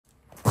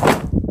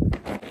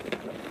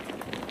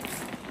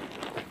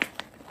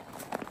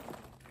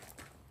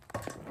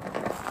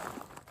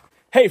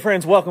Hey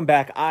friends, welcome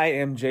back. I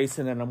am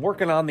Jason and I'm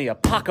working on the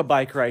Alpaca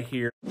bike right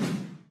here.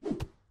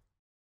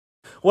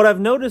 What I've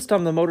noticed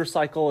on the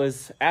motorcycle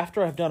is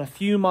after I've done a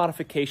few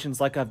modifications,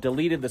 like I've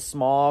deleted the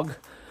smog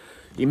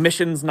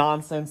emissions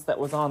nonsense that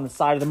was on the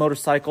side of the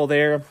motorcycle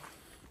there,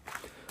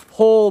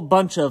 whole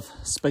bunch of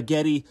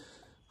spaghetti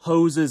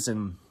hoses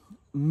and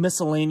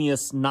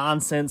miscellaneous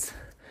nonsense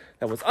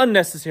that was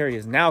unnecessary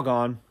is now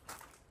gone.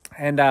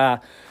 And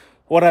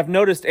what I've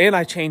noticed, and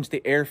I changed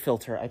the air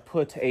filter. I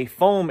put a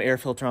foam air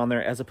filter on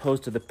there as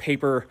opposed to the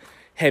paper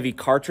heavy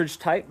cartridge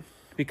type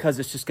because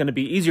it's just going to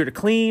be easier to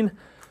clean.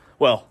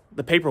 Well,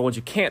 the paper ones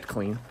you can't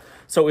clean.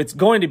 So it's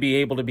going to be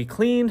able to be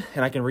cleaned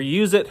and I can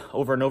reuse it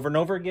over and over and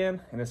over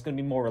again. And it's going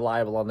to be more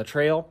reliable on the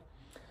trail.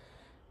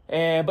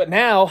 But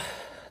now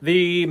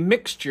the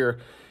mixture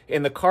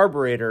in the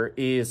carburetor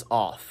is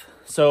off.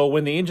 So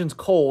when the engine's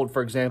cold,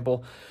 for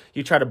example,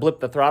 you try to blip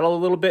the throttle a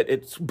little bit,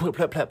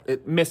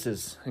 it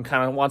misses and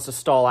kind of wants to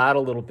stall out a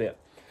little bit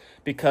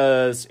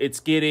because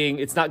it's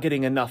not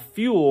getting enough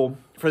fuel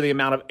for the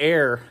amount of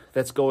air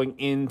that's going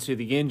into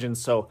the engine.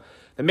 So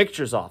the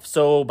mixture's off.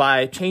 So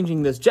by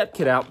changing this jet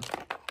kit out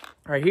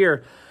right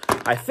here,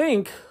 I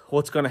think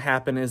what's going to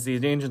happen is the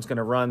engine's going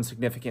to run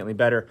significantly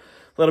better,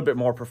 a little bit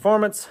more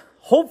performance.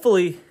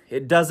 Hopefully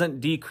it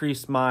doesn't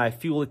decrease my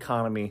fuel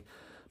economy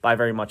by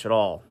very much at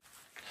all.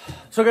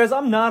 So guys,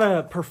 I'm not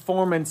a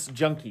performance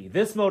junkie.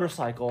 This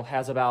motorcycle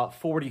has about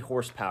 40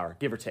 horsepower,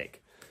 give or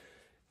take.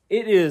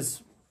 It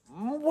is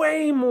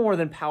way more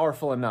than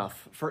powerful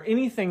enough for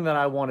anything that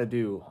I want to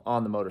do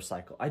on the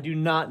motorcycle. I do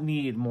not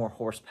need more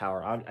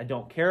horsepower. I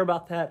don't care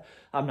about that.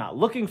 I'm not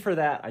looking for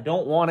that. I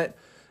don't want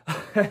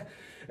it.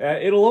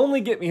 It'll only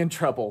get me in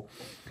trouble.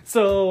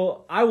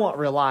 So I want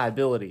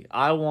reliability.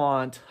 I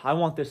want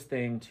this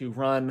thing to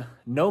run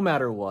no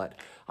matter what.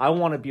 I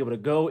want to be able to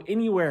go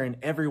anywhere and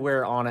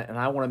everywhere on it, and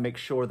I want to make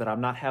sure that I'm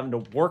not having to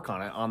work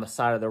on it on the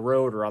side of the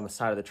road or on the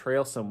side of the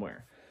trail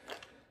somewhere.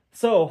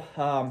 So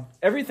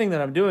everything that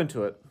I'm doing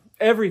to it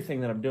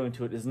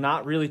is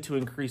not really to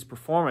increase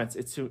performance.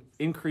 It's to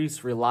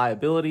increase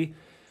reliability,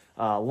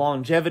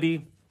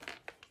 longevity,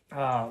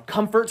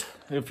 comfort.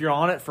 If you're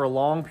on it for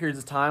long periods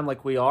of time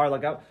like we are,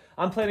 like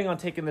I'm planning on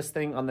taking this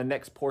thing on the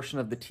next portion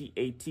of the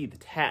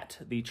TAT,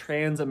 the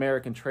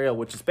Trans-American Trail,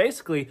 which is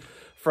basically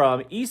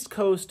from East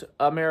Coast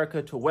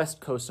America to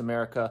West Coast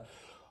America,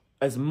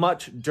 as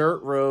much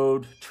dirt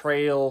road,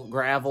 trail,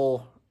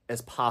 gravel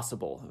as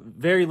possible.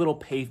 Very little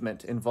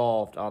pavement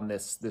involved on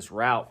this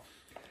route.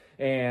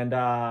 And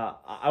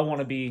I want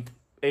to be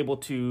able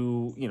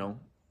to,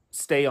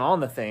 stay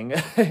on the thing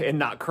and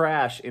not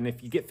crash. And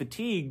if you get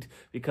fatigued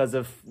because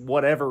of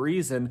whatever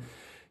reason,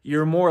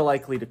 you're more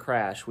likely to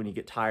crash when you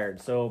get tired.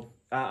 So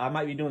I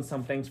might be doing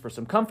some things for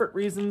some comfort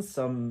reasons,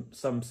 some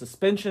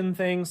suspension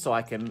things, so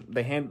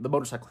the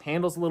motorcycle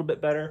handles a little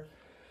bit better.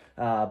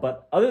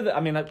 But other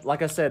than,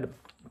 like I said,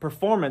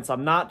 performance,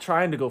 I'm not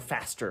trying to go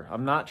faster.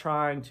 I'm not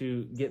trying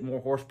to get more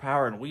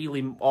horsepower and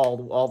wheelie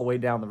all the way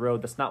down the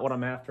road. That's not what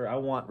I'm after. I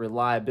want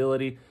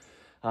reliability.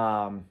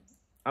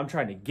 I'm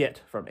trying to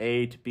get from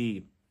A to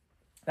B.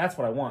 That's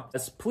what I want.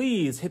 Just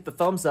please hit the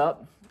thumbs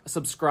up.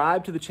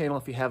 Subscribe to the channel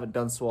if you haven't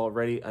done so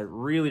already. I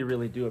really,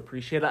 really do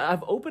appreciate it.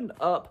 I've opened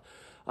up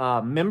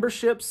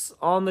memberships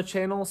on the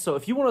channel. So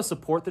if you want to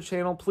support the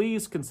channel,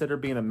 please consider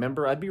being a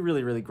member. I'd be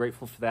really, really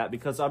grateful for that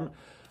because I'm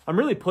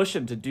really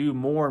pushing to do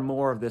more and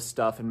more of this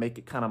stuff and make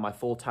it kind of my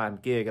full-time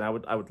gig.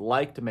 And I would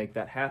like to make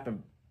that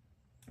happen.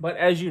 But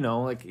as you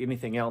know, like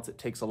anything else, it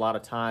takes a lot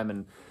of time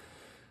and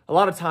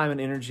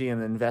energy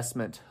and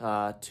investment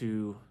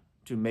to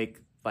make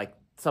like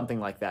something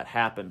like that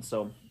happen.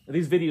 So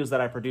these videos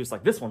that I produce,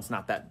 like this one's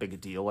not that big a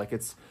deal. Like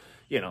it's,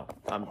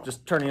 I'm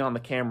just turning on the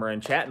camera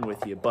and chatting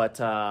with you. But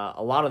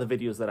a lot of the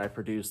videos that I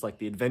produce, like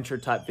the adventure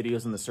type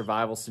videos and the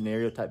survival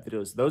scenario type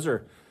videos, those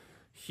are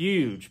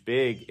huge,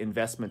 big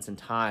investments in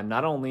time,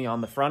 not only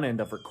on the front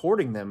end of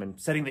recording them and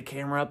setting the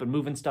camera up and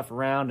moving stuff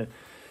around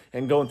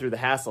and going through the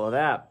hassle of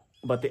that,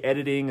 but the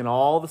editing and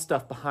all the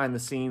stuff behind the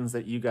scenes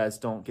that you guys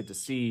don't get to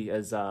see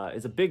is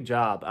a big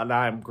job. And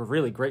I'm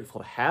really grateful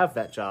to have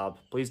that job.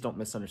 Please don't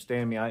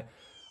misunderstand me.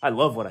 I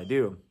love what I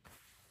do.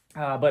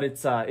 But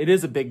it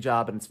is a big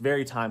job and it's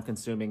very time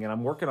consuming, and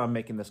I'm working on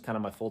making this kind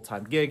of my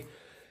full-time gig.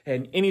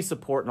 And any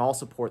support and all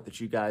support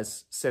that you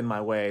guys send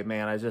my way,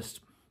 man,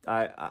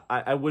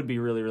 I would be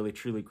really, really,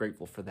 truly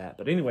grateful for that.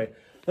 But anyway,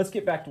 let's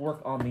get back to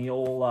work on the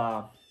old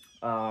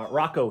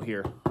Rocco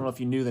here. I don't know if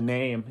you knew the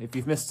name. If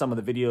you've missed some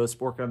of the videos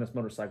working on this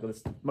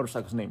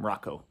motorcycle's named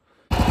Rocco.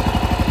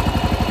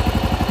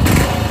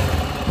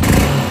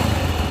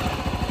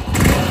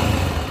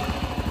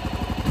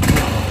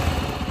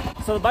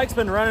 So the bike's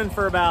been running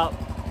for about,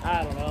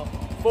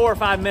 4 or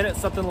 5 minutes,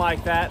 something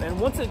like that. And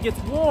once it gets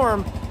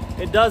warm,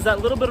 it does that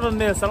little bit of a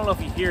miss. I don't know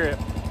if you hear it,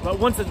 but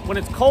when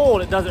it's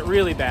cold, it does it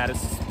really bad. It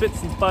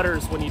spits and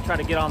sputters when you try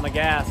to get on the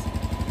gas.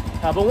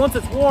 But once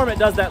it's warm, it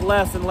does that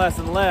less and less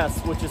and less,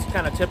 which is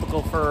kind of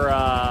typical for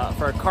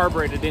a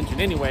carbureted engine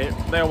anyway.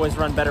 They always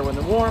run better when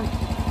they're warm.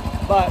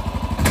 But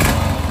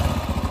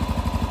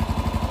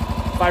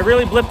if I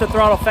really blip the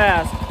throttle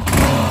fast,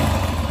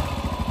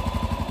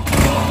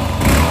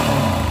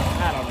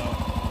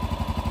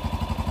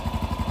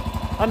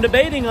 I'm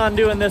debating on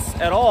doing this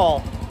at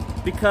all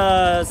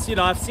because, you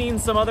know, I've seen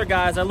some other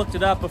guys. I looked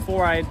it up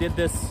before I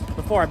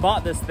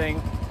bought this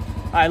thing.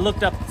 I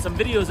looked up some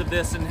videos of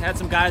this and had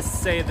some guys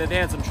say that they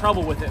had some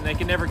trouble with it and they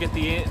could never get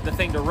the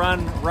thing to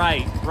run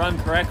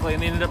correctly,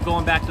 and they ended up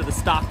going back to the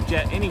stock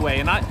jet anyway.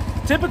 And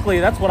typically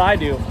that's what I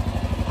do.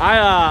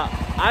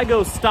 I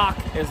go stock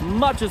as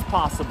much as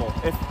possible.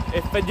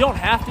 If you don't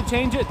have to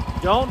change it,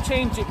 don't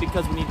change it,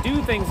 because when you do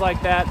things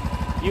like that,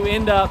 you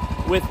end up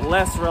with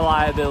less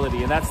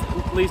reliability, and that's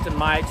at least in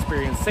my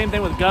experience. Same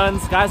thing with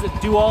guns. Guys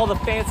that do all the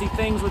fancy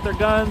things with their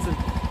guns and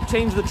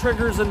change the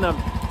triggers and the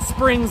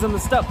springs and the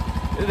stuff,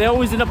 they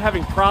always end up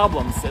having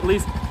problems. At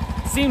least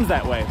it seems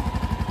that way.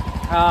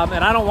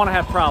 And I don't want to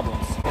have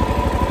problems.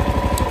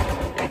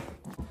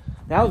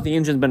 Now that the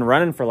engine's been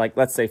running for, like,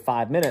 let's say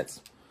 5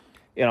 minutes,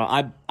 you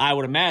know, I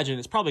would imagine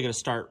it's probably going to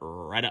start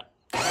right up.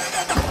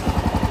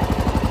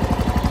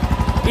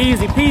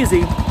 Easy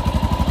peasy.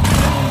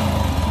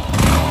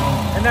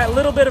 And that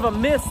little bit of a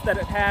miss that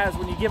it has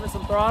when you give it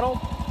some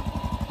throttle,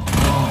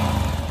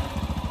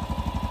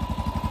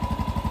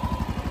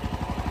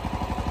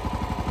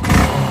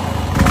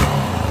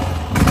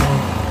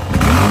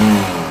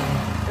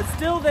 it's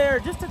still there,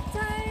 just a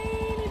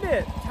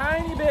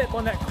tiny bit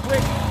on that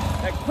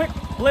quick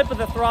blip of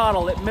the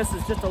throttle. It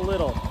misses just a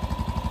little.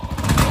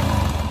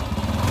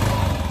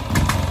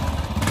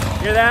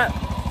 Hear that?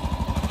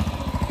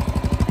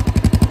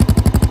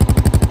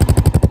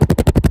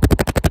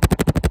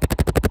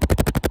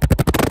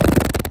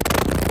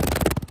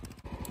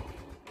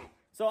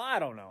 So I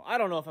don't know. I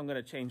don't know if I'm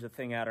going to change the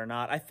thing out or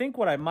not. I think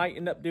what I might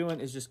end up doing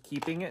is just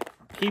keeping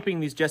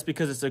these jets,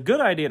 because it's a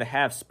good idea to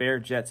have spare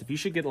jets. If you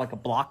should get like a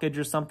blockage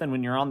or something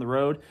when you're on the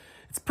road,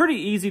 it's pretty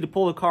easy to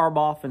pull the carb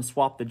off and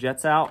swap the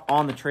jets out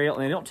on the trail,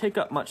 and they don't take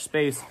up much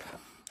space.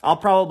 I'll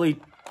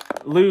probably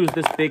lose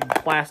this big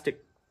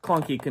plastic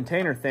clunky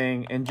container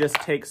thing and just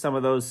take some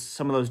of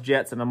those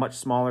jets in a much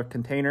smaller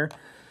container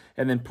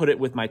and then put it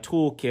with my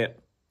toolkit.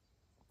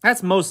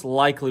 That's most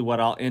likely what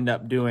I'll end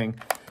up doing,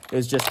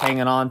 is just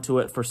hanging on to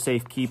it for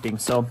safekeeping.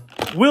 So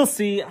we'll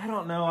see. I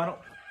don't know.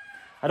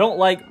 I don't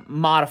like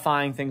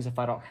modifying things if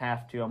I don't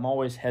have to. I'm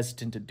always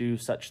hesitant to do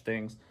such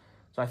things.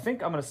 So I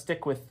think I'm going to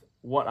stick with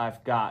what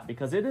I've got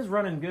because it is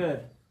running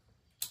good.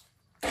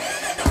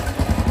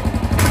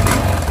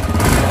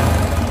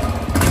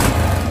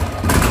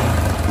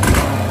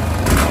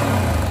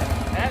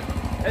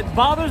 It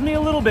bothers me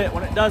a little bit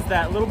when it does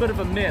that, a little bit of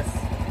a miss.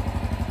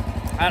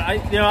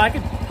 I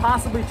could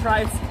possibly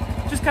try. It's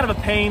just kind of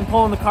a pain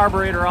pulling the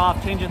carburetor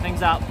off, changing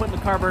things out, putting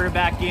the carburetor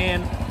back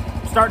in,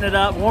 starting it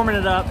up, warming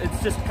it up.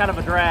 It's just kind of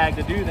a drag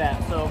to do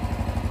that. So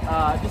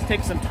it just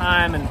takes some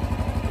time and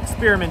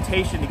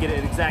experimentation to get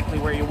it exactly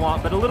where you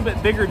want. But a little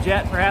bit bigger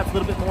jet, perhaps a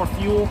little bit more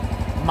fuel,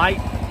 might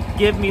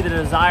give me the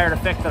desired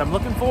effect that I'm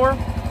looking for.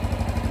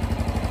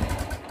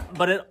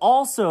 But it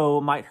also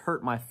might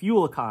hurt my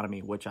fuel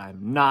economy, which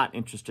I'm not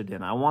interested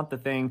in. I want the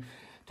thing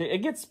to, it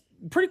gets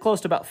pretty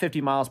close to about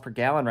 50 miles per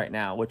gallon right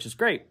now, which is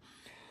great.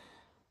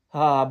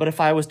 But if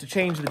I was to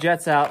change the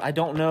jets out, I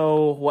don't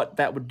know what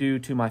that would do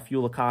to my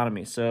fuel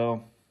economy.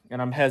 So,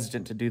 and I'm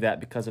hesitant to do that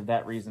because of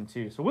that reason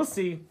too. So we'll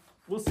see.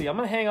 We'll see. I'm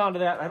going to hang on to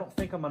that. I don't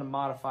think I'm going to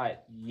modify it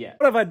yet.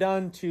 What have I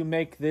done to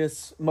make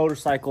this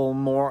motorcycle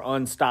more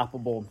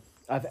unstoppable?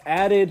 I've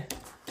added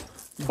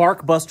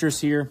bark busters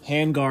here,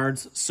 hand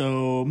guards.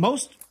 So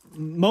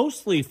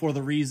mostly for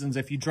the reasons,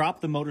 if you drop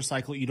the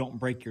motorcycle, you don't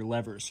break your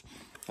levers.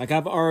 Like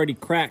I've already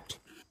cracked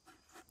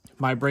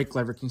my brake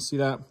lever. Can you see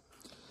that?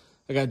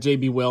 I got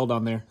JB Weld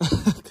on there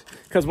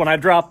because when I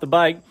dropped the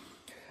bike,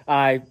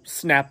 I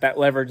snapped that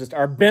lever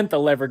or bent the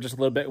lever just a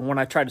little bit. And when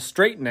I tried to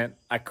straighten it,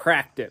 I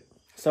cracked it.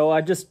 So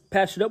I just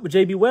patched it up with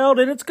JB Weld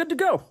and it's good to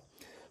go.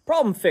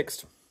 Problem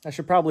fixed. I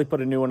should probably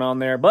put a new one on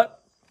there,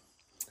 but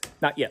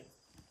not yet.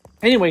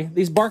 Anyway,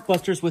 these bark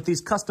busters with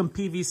these custom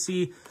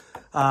PVC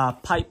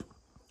pipe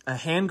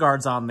hand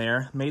guards on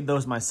there, made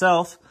those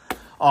myself,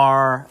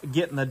 are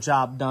getting the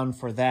job done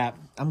for that.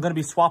 I'm going to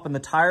be swapping the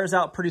tires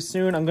out pretty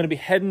soon. I'm going to be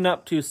heading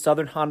up to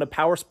Southern Honda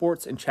Power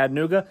Sports in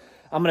Chattanooga.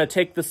 I'm going to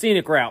take the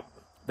scenic route,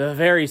 the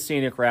very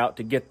scenic route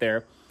to get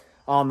there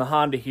on the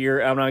Honda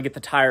here. I'm going to get the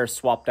tires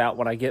swapped out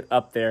when I get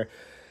up there.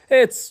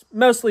 It's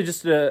mostly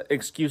just an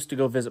excuse to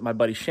go visit my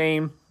buddy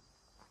Shane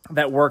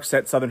that works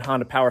at Southern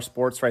Honda Power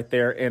Sports right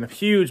there. And a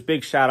huge,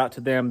 big shout out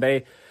to them.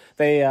 They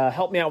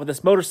helped me out with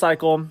this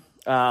motorcycle,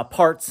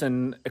 parts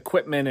and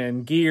equipment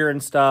and gear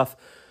and stuff.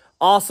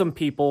 Awesome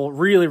people,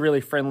 really,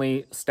 really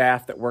friendly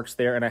staff that works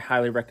there, and I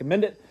highly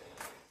recommend it.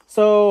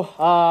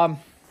 So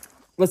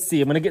let's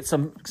see. I'm going to get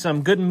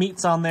some good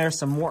meats on there,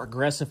 some more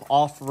aggressive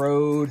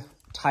off-road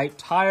type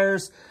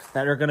tires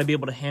that are going to be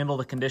able to handle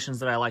the conditions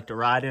that I like to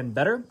ride in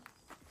better.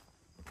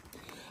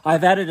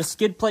 I've added a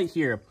skid plate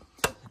here,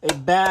 a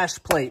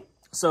bash plate.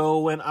 So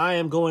when I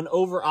am going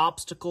over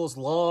obstacles,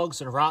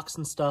 logs, and rocks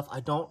and stuff, I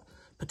don't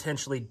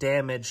potentially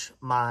damage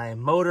my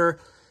motor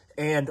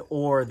and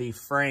or the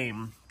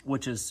frame,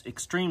 which is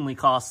extremely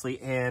costly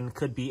and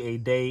could be a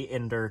day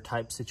ender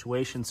type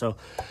situation. So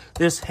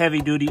this heavy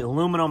duty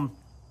aluminum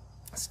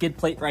skid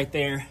plate right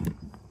there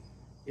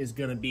is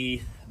gonna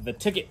be the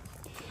ticket.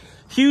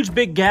 Huge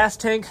big gas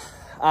tank.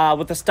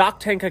 With the stock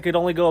tank, I could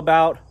only go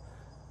about,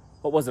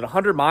 what was it,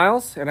 100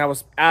 miles? And I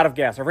was out of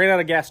gas. I ran out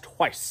of gas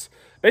twice.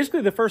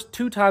 Basically, the first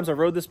 2 times I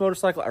rode this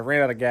motorcycle, I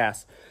ran out of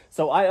gas.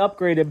 So I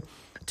upgraded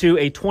to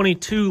a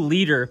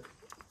 22-liter,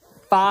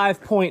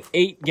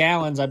 5.8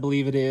 gallons, I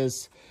believe it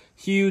is.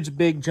 Huge,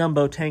 big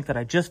jumbo tank that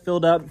I just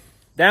filled up.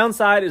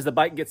 Downside is the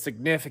bike gets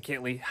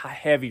significantly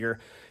heavier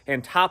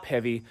and top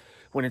heavy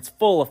when it's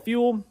full of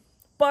fuel,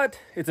 but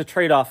it's a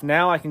trade-off.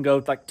 Now I can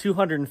go like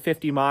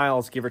 250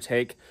 miles, give or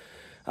take,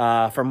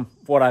 from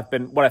what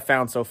I've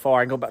found so far.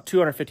 I can go about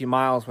 250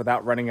 miles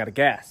without running out of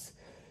gas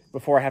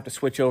before I have to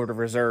switch over to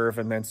reserve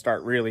and then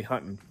start really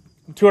hunting.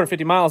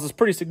 250 miles is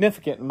pretty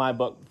significant in my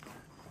book.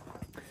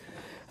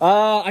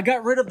 I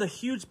got rid of the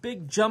huge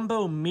big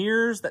jumbo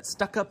mirrors that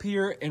stuck up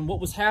here, and what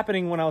was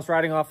happening when I was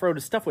riding off-road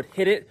is stuff would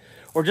hit it,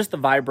 or just the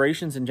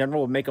vibrations in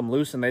general would make them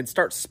loose and they'd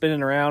start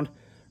spinning around.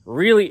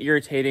 Really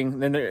irritating.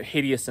 Then they're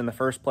hideous in the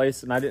first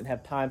place, and I didn't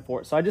have time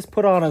for it. So I just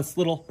put on this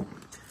little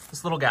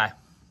guy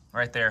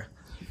right there.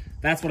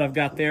 That's what I've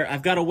got there.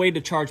 I've got a way to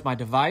charge my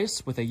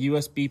device with a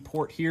USB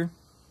port here,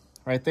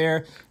 right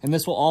there. And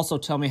this will also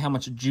tell me how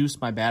much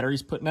juice my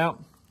battery's putting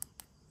out.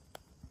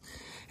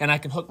 And I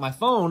can hook my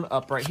phone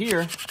up right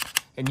here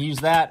and use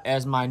that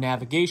as my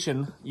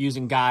navigation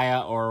using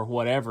Gaia or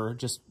whatever,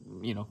 just,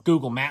 you know,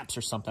 Google Maps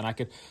or something. I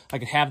could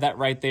have that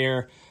right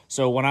there.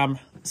 So when I'm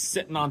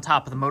sitting on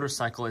top of the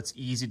motorcycle, it's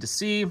easy to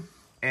see,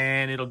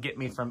 and it'll get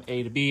me from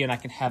A to B, and I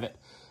can have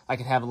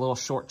a little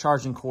short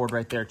charging cord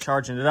right there,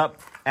 charging it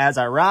up as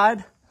I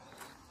ride.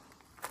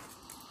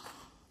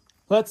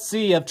 Let's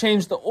see, I've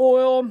changed the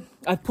oil.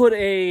 I put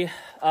a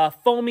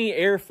foamy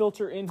air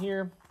filter in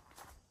here.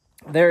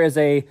 There is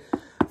a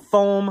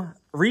foam,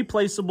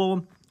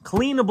 replaceable,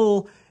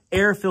 cleanable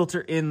air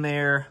filter in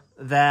there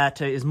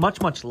that is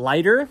much, much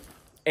lighter,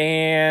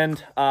 and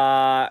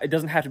it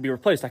doesn't have to be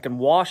replaced. I can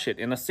wash it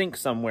in a sink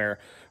somewhere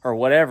or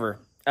whatever.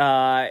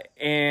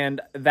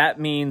 And that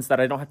means that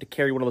I don't have to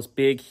carry one of those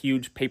big,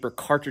 huge paper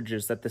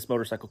cartridges that this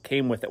motorcycle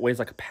came with that weighs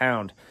like a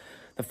pound.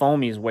 The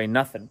foamies weigh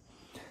nothing.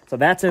 So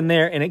that's in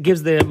there, and it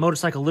gives the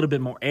motorcycle a little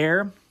bit more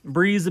air,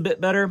 breathes a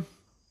bit better.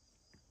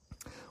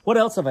 What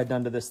else have I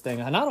done to this thing?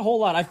 Not a whole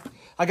lot.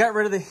 I got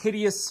rid of the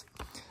hideous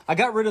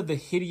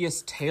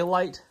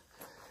taillight,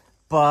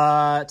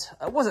 but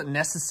it wasn't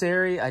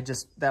necessary.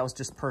 That was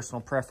just personal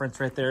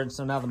preference right there. And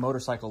so now the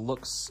motorcycle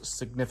looks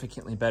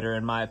significantly better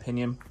in my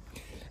opinion.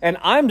 And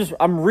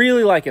I'm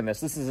really liking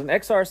this. This is an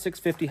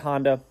XR650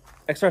 Honda,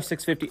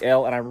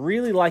 XR650L, and I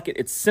really like it.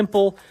 It's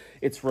simple,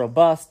 it's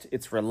robust,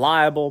 it's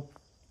reliable.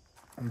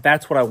 And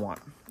that's what I want.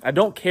 I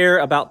don't care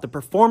about the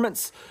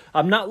performance.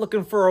 I'm not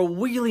looking for a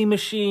wheelie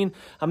machine.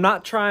 I'm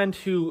not trying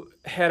to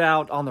head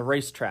out on the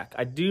racetrack.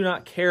 I do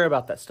not care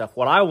about that stuff.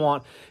 What I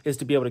want is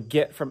to be able to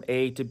get from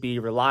A to B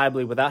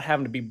reliably without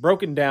having to be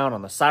broken down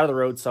on the side of the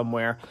road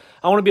somewhere.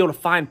 I want to be able to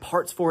find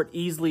parts for it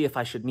easily if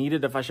I should need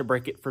it, if I should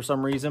break it for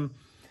some reason.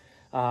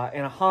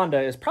 And a Honda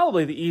is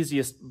probably the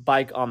easiest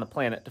bike on the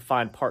planet to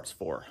find parts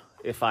for,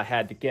 if I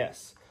had to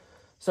guess.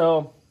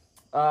 So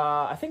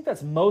I think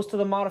that's most of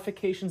the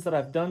modifications that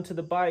I've done to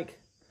the bike.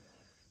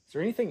 Is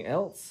there anything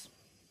else?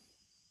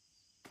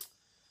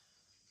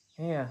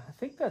 Yeah, I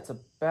think that's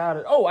about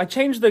it. Oh, I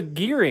changed the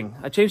gearing.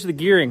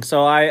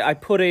 So I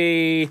put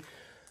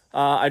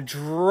I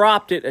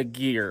dropped it a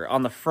gear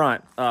on the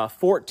front,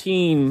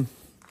 14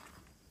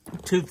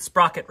 tooth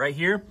sprocket right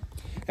here.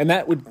 And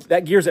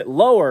that gears it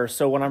lower,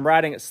 so when I'm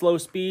riding at slow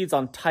speeds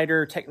on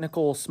tighter,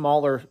 technical,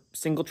 smaller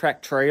single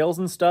track trails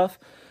and stuff,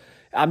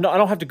 I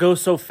don't have to go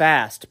so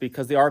fast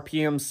because the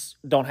RPMs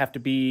don't have to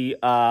be,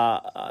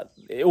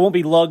 it won't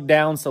be lugged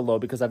down so low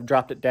because I've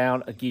dropped it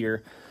down a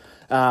gear.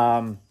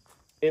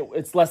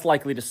 It's less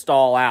likely to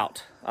stall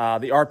out.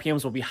 The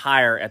RPMs will be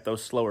higher at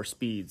those slower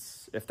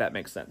speeds, if that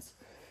makes sense.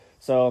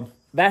 So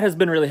that has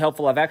been really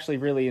helpful. I've actually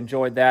really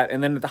enjoyed that.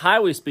 And then at the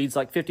highway speeds,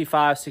 like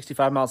 55,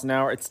 65 miles an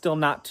hour, it's still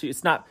not too,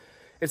 it's not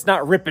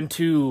ripping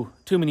too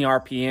many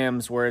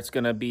RPMs where it's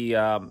going to be,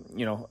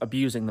 you know,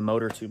 abusing the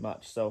motor too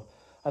much. So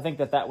I think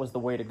that was the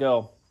way to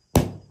go.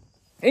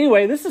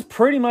 Anyway, this is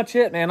pretty much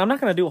it, man. I'm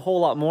not going to do a whole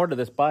lot more to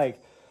this bike.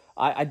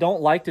 I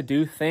don't like to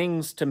do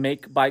things to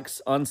make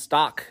bikes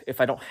unstock if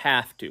I don't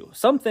have to.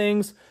 Some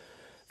things,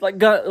 gun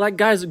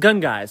guys,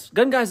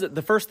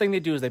 the first thing they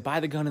do is they buy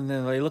the gun and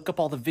then they look up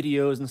all the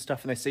videos and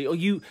stuff and they say, oh,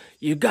 you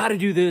got to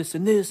do this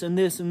and this and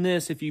this and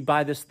this if you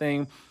buy this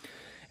thing.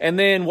 And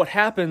then what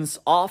happens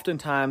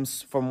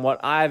oftentimes, from what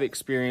I've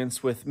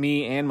experienced with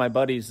me and my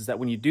buddies, is that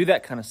when you do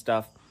that kind of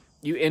stuff,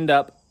 you end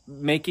up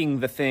making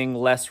the thing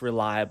less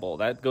reliable.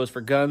 That goes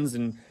for guns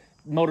and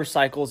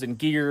motorcycles and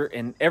gear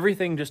and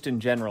everything just in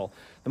general.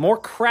 The more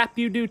crap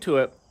you do to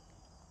it,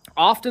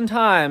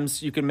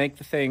 oftentimes you can make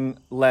the thing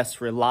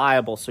less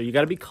reliable. So you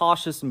got to be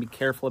cautious and be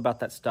careful about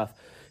that stuff.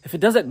 If it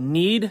doesn't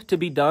need to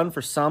be done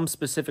for some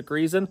specific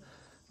reason,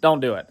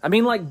 don't do it. I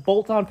mean, like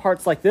bolt-on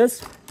parts like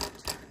this,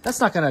 that's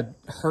not going to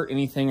hurt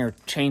anything or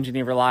change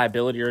any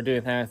reliability or do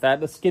anything like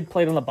that. The skid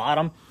plate on the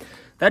bottom,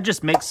 that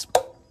just makes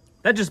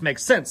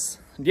sense.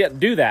 yeah,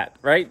 do that,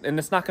 right? And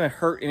it's not going to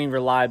hurt any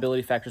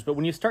reliability factors. But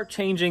when you start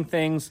changing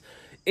things,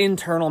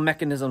 internal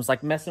mechanisms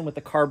like messing with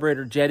the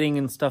carburetor jetting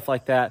and stuff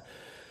like that,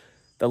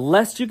 the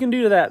less you can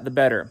do to that, the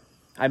better.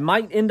 I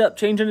might end up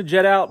changing the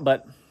jet out,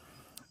 but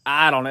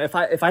I don't know. If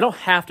I don't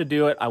have to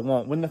do it, I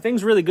won't. When the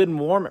thing's really good and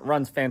warm, it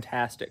runs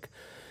fantastic.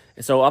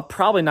 So I'm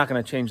probably not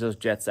going to change those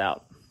jets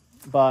out.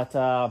 But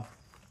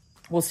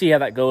we'll see how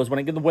that goes.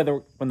 When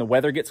the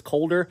weather gets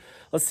colder,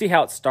 let's see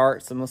how it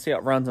starts, and let's see how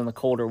it runs in the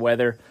colder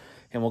weather,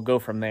 and we'll go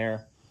from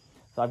there.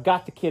 So I've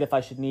got the kit if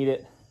I should need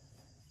it,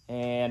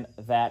 and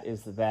that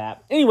is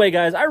that. Anyway,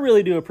 guys, I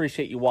really do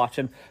appreciate you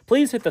watching.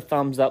 Please hit the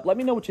thumbs up. Let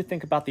me know what you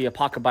think about the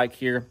Embarking bike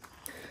here.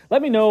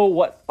 Let me know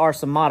what are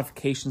some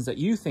modifications that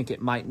you think it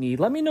might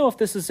need. Let me know if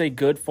this is a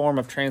good form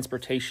of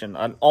transportation,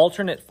 an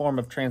alternate form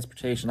of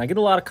transportation. I get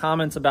a lot of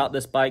comments about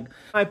this bike.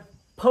 I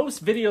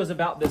post videos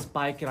about this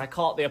bike, and I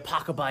call it the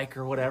Embarking bike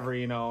or whatever,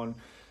 you know, and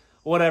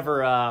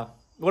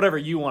whatever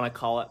you want to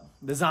call it,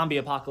 the zombie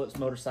apocalypse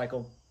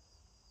motorcycle.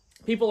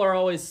 People are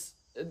always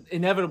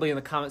inevitably in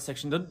the comment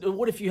section,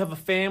 what if you have a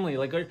family?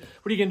 Like, what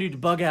are you going to do, to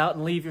bug out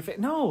and leave your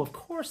family? No, of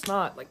course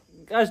not. Like,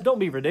 guys, don't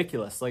be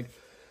ridiculous. Like,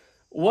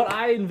 what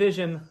I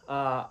envision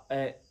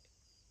a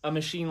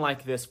machine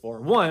like this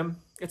for, one,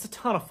 it's a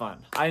ton of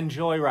fun. I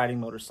enjoy riding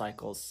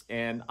motorcycles,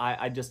 and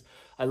I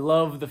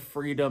love the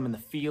freedom and the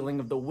feeling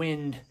of the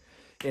wind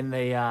and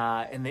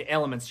the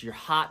elements. You're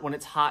hot when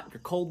it's hot, you're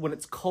cold when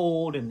it's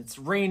cold, and it's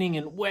raining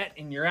and wet,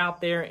 and you're out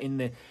there in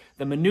the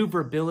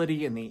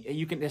maneuverability, and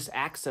you can just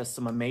access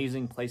some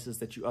amazing places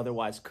that you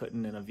otherwise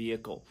couldn't in a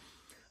vehicle.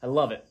 I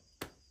love it.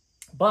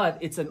 But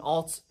it's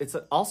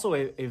also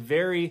a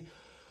very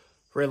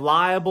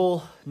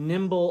reliable,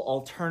 nimble,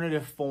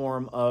 alternative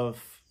form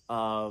of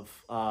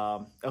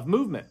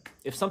movement.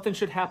 If something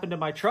should happen to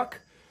my truck,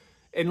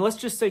 and let's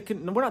just say,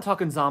 we're not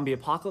talking zombie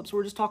apocalypse,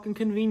 we're just talking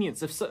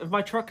convenience. If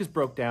my truck is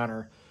broke down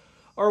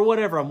or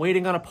whatever, I'm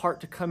waiting on a part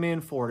to come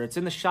in for it, it's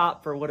in the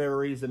shop for whatever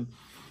reason,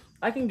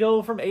 I can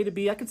go from A to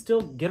B. I can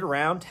still get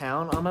around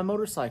town on my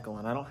motorcycle,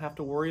 and I don't have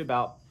to worry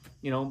about,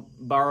 you know,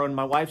 borrowing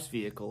my wife's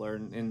vehicle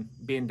and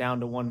being down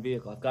to one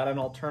vehicle. I've got an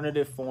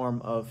alternative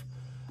form of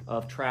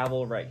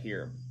travel right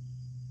here.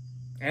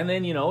 And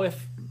then, you know,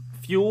 if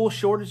fuel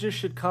shortages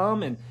should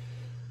come and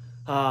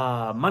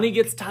money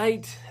gets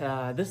tight,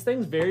 this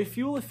thing's very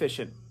fuel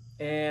efficient,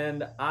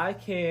 and I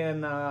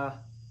can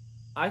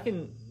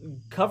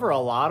cover a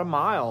lot of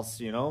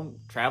miles, you know,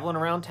 traveling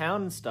around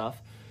town and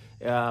stuff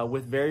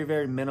with very,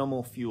 very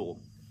minimal fuel.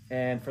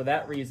 And for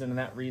that reason and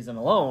that reason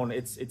alone,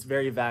 it's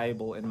very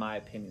valuable in my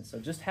opinion. So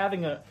just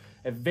having a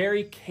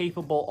very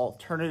capable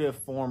alternative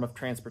form of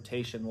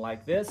transportation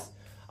like this,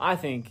 I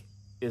think,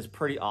 is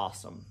pretty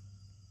awesome.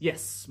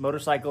 Yes,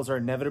 motorcycles are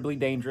inevitably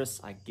dangerous.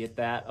 I get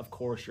that. Of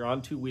course, you're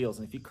on two wheels,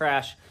 and if you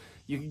crash,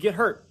 you can get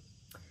hurt.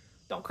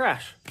 Don't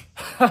crash.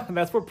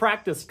 That's where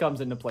practice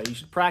comes into play. You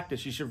should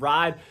practice. You should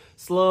ride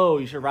slow.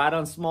 You should ride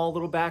on small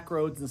little back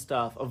roads and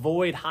stuff.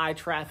 Avoid high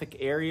traffic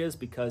areas,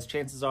 because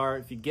chances are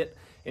if you get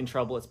in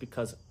trouble, it's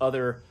because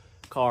other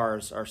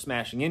cars are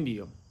smashing into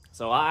you.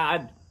 So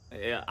I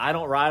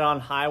don't ride on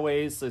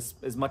highways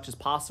as much as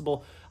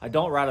possible. I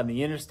don't ride on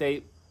the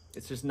interstate.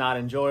 It's just not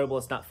enjoyable.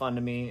 It's not fun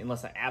to me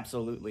unless I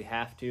absolutely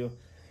have to.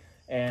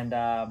 And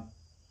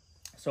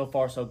so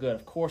far, so good.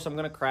 Of course, I'm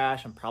going to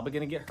crash. I'm probably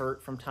going to get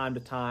hurt from time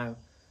to time.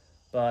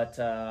 But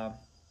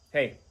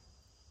hey,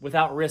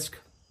 without risk,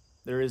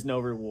 there is no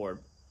reward.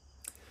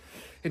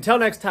 Until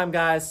next time,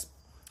 guys,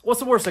 what's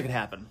the worst that could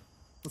happen?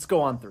 Let's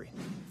go on 3.